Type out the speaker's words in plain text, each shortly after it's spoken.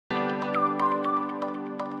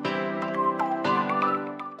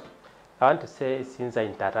I want to say, since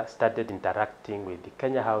I started interacting with the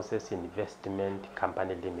Kenya Houses Investment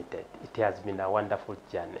Company Limited, it has been a wonderful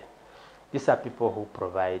journey. These are people who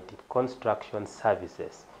provide construction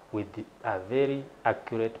services with a very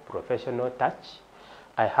accurate professional touch.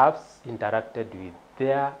 I have interacted with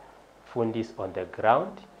their fundis on the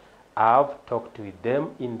ground. I have talked with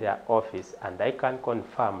them in their office, and I can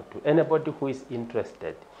confirm to anybody who is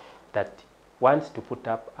interested that wants to put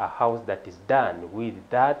up a house that is done with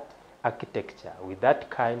that architecture, with that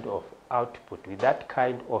kind of output, with that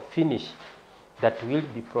kind of finish that will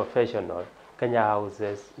be professional, Kenya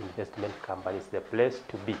Houses Investment Company is the place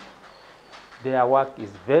to be. Their work is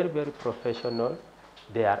very, very professional.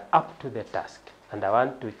 They are up to the task. And I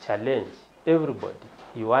want to challenge everybody.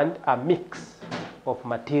 You want a mix of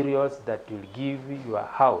materials that will give your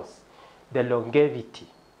house the longevity.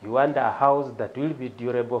 You want a house that will be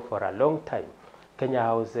durable for a long time. Kenya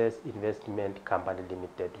Houses Investment Company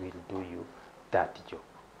Limited will do you that job.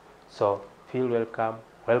 So feel welcome,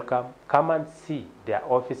 welcome. Come and see their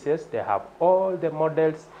offices. They have all the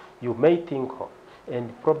models you may think of,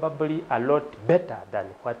 and probably a lot better than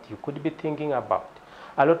what you could be thinking about.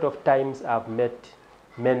 A lot of times I've met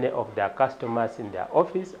many of their customers in their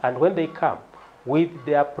office, and when they come with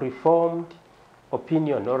their preformed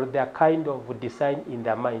opinion or their kind of design in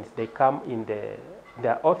their minds, they come in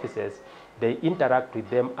their offices, they interact with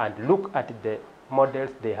them and look at the models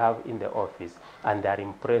they have in the office, and they are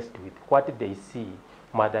impressed with what they see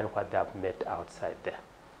more than what they have met outside there.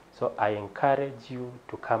 So I encourage you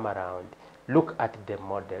to come around, look at the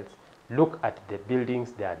models, look at the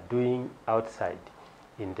buildings they are doing outside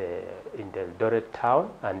in the Eldoret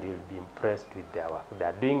town, and you'll be impressed with their work. They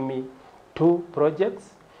are doing me 2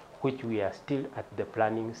 projects, which we are still at the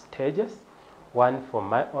planning stages, one for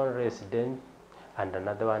my own residence and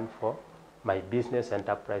another one for my business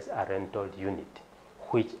enterprise, a rental unit,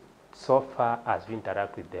 which so far as we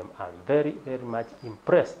interact with them, I'm very, very much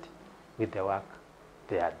impressed with the work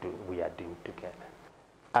we are doing together.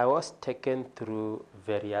 I was taken through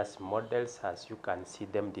various models, as you can see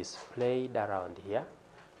them displayed around here.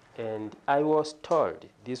 And I was told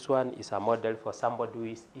this one is a model for somebody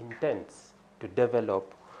who intends to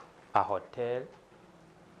develop a hotel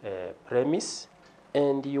premise.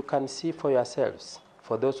 And you can see for yourselves,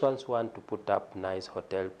 for those ones who want to put up nice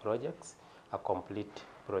hotel projects, a complete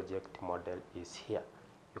project model is here.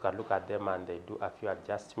 You can look at them, and they do a few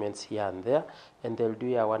adjustments here and there, and they'll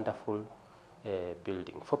do a wonderful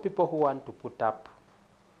building. For people who want to put up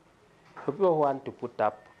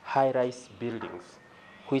high-rise buildings,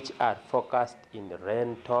 which are focused in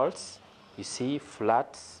rentals, you see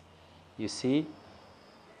flats, you see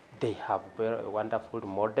they have very wonderful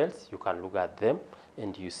models. You can look at them,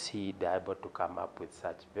 and you see they're able to come up with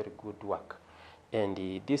such very good work. And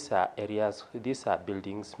these are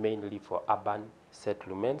buildings mainly for urban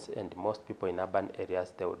settlements, and most people in urban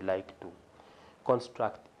areas, they would like to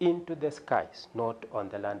construct into the skies, not on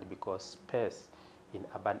the land, because space in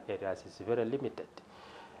urban areas is very limited.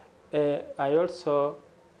 I also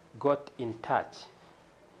got in touch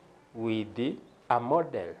with a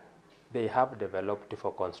model they have developed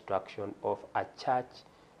for construction of a church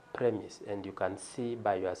premise, and you can see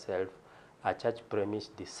by yourself a church premise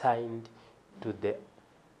designed to the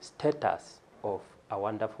status of a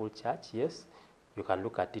wonderful church. Yes, you can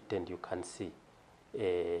look at it and you can see.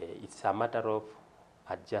 It's a matter of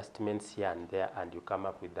adjustments here and there, and you come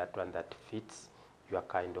up with that one that fits your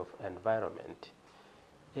kind of environment.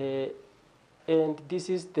 And this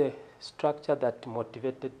is the structure that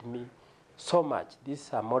motivated me so much. This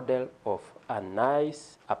is a model of a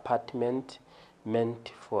nice apartment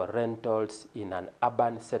meant for rentals in an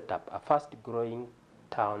urban setup, a fast-growing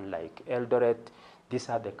town like Eldoret. These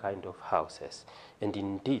are the kind of houses. And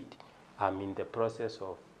indeed, I'm in the process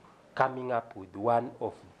of coming up with one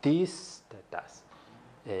of these status,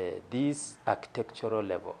 this architectural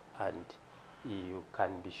level, and you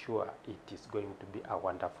can be sure it is going to be a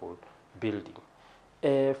wonderful building.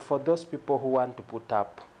 For those people who want to put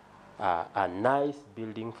up a nice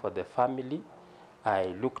building for the family,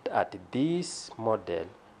 I looked at this model,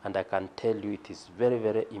 and I can tell you it is very,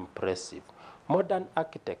 very impressive. Modern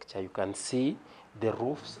architecture, you can see the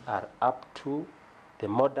roofs are up to the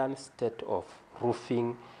modern state of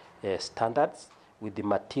roofing standards, with the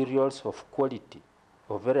materials of quality,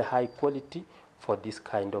 of very high quality for this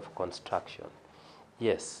kind of construction.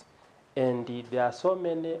 Yes, and there are so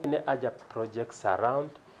many other projects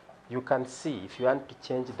around. You can see, if you want to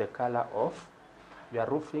change the color of your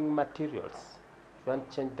roofing materials, if you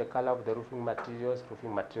want to change the color of the roofing materials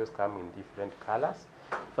come in different colors.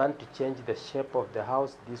 If you want to change the shape of the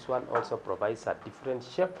house, this one also provides a different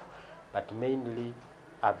shape, but mainly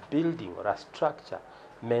a building or a structure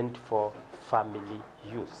meant for family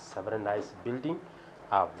use. It's a very nice building.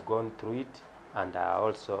 I've gone through it and I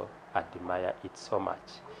also admire it so much.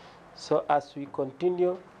 So as we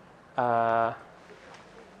continue,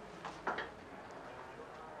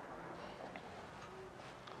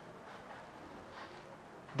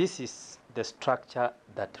 this is the structure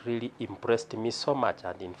that really impressed me so much,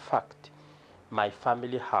 and in fact, my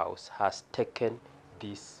family house has taken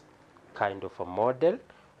this kind of a model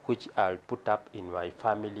which I'll put up in my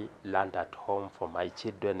family land at home for my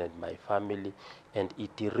children and my family, and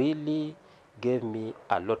it really gave me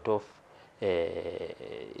a lot of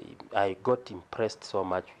I got impressed so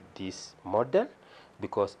much with this model,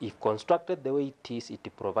 because if constructed the way it is, it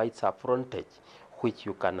provides a frontage which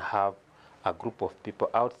you can have a group of people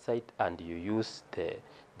outside and you use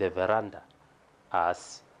the veranda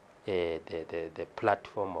as the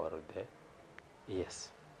platform or the, yes,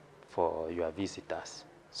 for your visitors.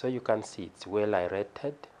 So you can see it's well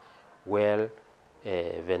aerated, well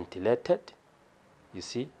ventilated. You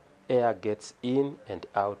see, air gets in and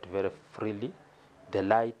out very freely. The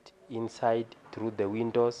light inside through the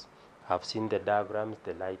windows, I've seen the diagrams,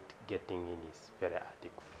 the light getting in is very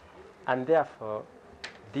adequate. And therefore,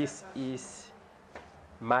 this is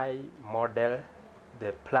my model,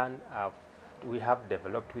 the plan we have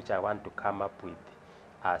developed, which I want to come up with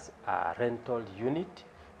as a rental unit.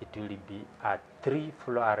 It will be a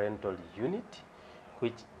 3-floor rental unit,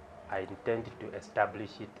 which I intend to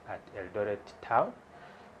establish it at Eldoret town.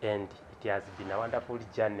 And it has been a wonderful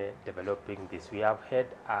journey developing this. We have had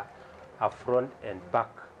a front and back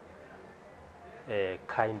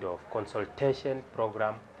kind of consultation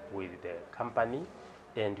program with the company,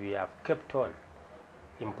 and we have kept on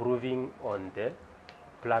improving on the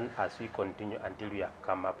plan as we continue until we have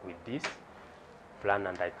come up with this plan.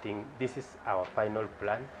 And I think this is our final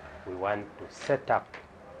plan. We want to set up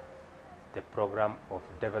the program of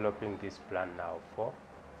developing this plan now for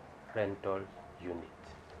rental unit.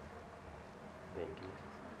 Thank you.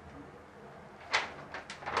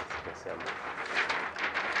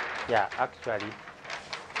 Yeah, actually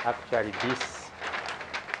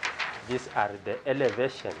these are the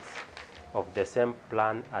elevations of the same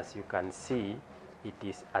plan. As you can see, it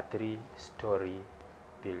is a 3-story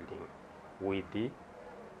building with the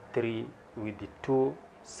two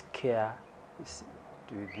staircase.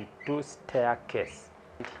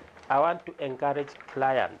 I want to encourage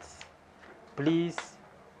clients, please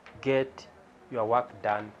get your work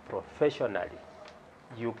done professionally.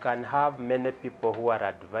 You can have many people who are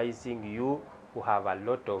advising you, who have a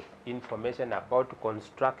lot of information about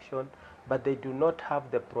construction, but they do not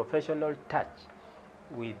have the professional touch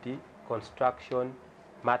with the construction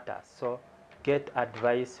matters. So get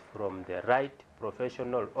advice from the right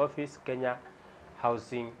professional office. Kenya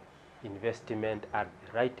Housing Investment are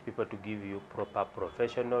the right people to give you proper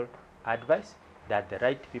professional advice. They are the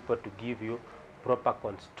right people to give you proper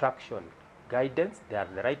construction guidance. They are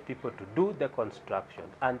the right people to do the construction,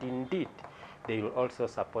 and indeed they will also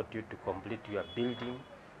support you to complete your building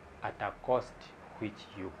at a cost which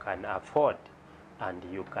you can afford, and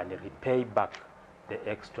you can repay back the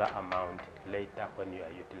extra amount later when you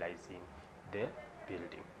are utilizing the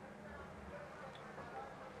building.